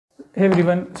Hey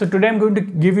everyone, so today I'm going to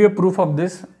give you a proof of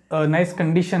this nice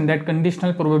condition that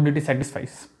conditional probability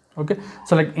satisfies. Okay,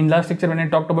 so like in last lecture when I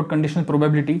talked about conditional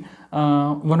probability,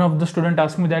 one of the student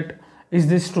asked me that, is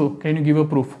this true? Can you give a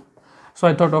proof? So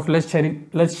I thought of let's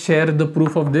share the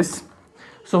proof of this.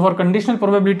 So for conditional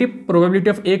probability,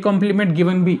 probability of A complement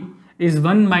given B is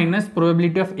 1 minus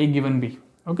probability of A given B.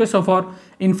 Okay, so for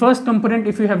in first component,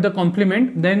 if you have the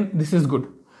complement, then this is good.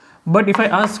 But if I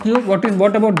ask you what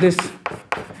about this?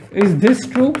 Is this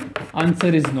true? Answer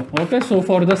is no. Okay, so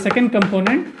for the second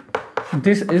component,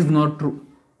 this is not true.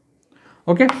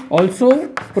 Okay, also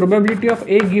probability of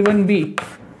A given B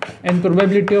and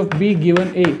probability of B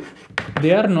given A,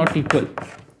 they are not equal.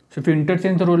 So if you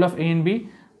interchange the rule of A and B,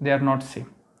 they are not same.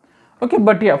 Okay,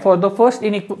 but yeah, for the first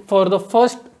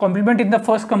complement in the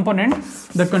first component,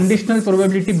 the conditional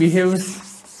probability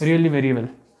behaves really very well.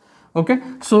 Okay,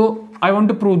 so I want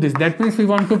to prove this. That means we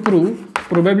want to prove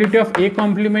probability of A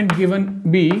complement given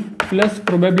B plus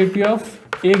probability of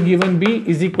A given B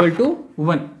is equal to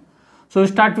 1. So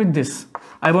start with this.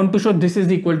 I want to show this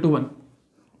is equal to 1.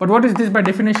 But what is this by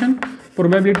definition?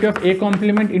 Probability of A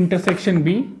complement intersection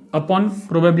B upon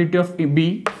probability of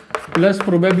B plus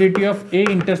probability of A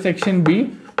intersection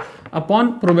B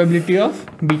upon probability of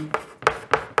B.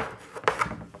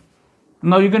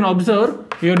 Now you can observe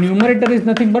your numerator is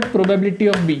nothing but probability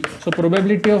of B. So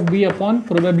probability of B upon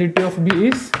probability of B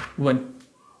is 1.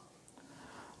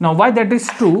 Now why that is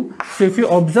true? So if you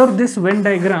observe this Venn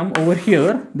diagram over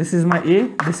here, this is my A,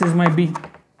 this is my B.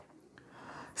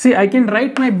 See, I can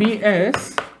write my B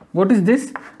as, what is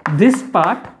this? This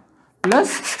part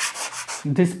plus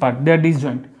this part, they are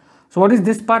disjoint. So what is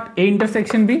this part? A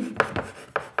intersection B.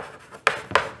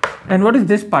 And what is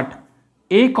this part?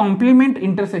 A complement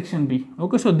intersection B.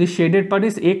 Okay, so this shaded part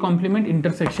is A complement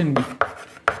intersection B.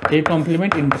 A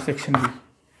complement intersection B.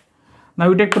 Now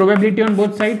we take probability on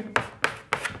both sides.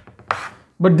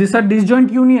 But these are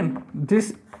disjoint union.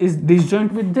 This is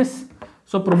disjoint with this.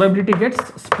 So probability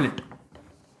gets split.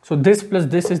 So this plus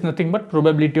this is nothing but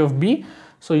probability of B.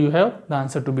 So you have the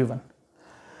answer to be 1.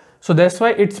 So that's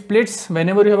why it splits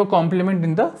whenever you have a complement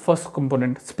in the first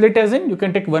component. Split as in you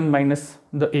can take 1 minus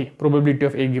the A, probability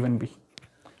of A given B.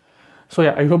 So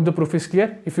yeah, I hope the proof is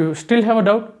clear. If you still have a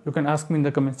doubt, you can ask me in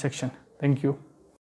the comment section. Thank you.